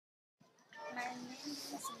name is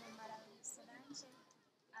Solange.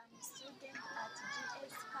 I'm a student at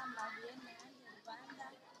GS Camagüey, Rwanda.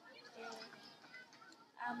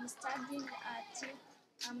 I'm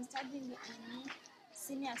studying in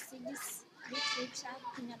Senior Civics Literature,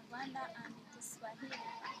 Kinyarwanda and Kiswahili.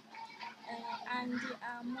 And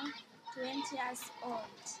I'm 20 years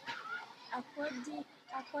old. According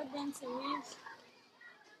with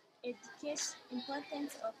education,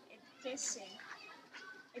 importance of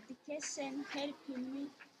education helping me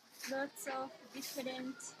lots of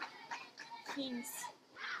different things.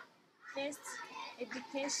 First,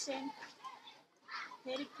 education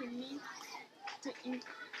helping me to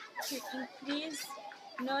increase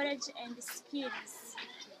knowledge and skills.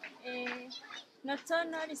 Not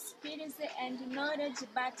only skills and knowledge,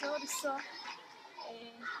 but also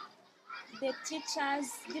the teachers,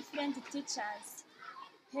 different teachers,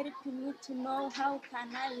 helping me to know how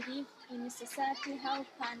can I live in society, how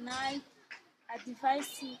can I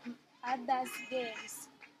advise others girls,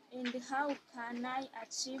 and how can I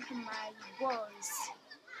achieve my goals.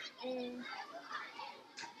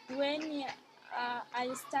 When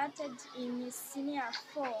I started in Senior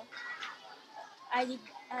 4, I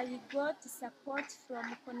got support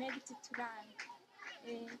from Connect to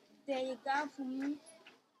Learn. They gave me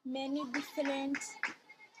many different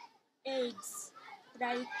aids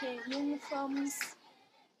like uniforms,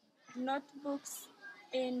 notebooks,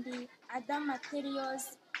 and other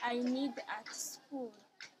materials I need at school.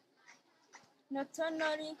 Not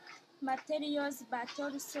only materials, but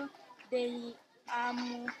also they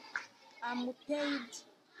paid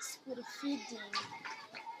school feeding.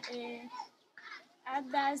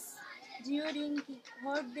 Others, during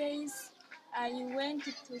holidays, I went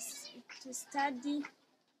to study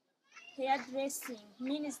hairdressing,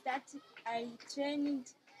 means that I trained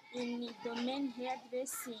in domain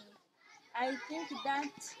hairdressing. I think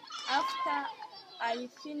that after I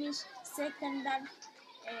finish secondary,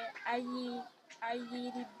 I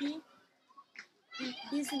will be a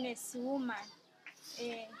businesswoman.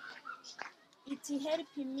 It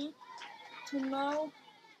helped me to know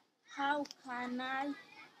how can I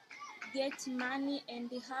get money and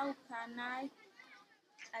how can I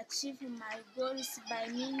achieve my goals by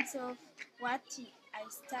means of what I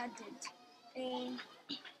studied.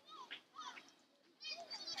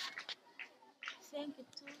 Thank you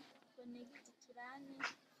to Connect to Learn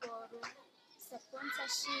for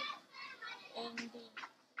sponsorship and the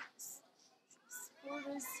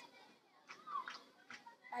schools.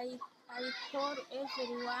 I call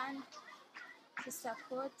everyone to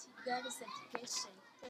support girls' education.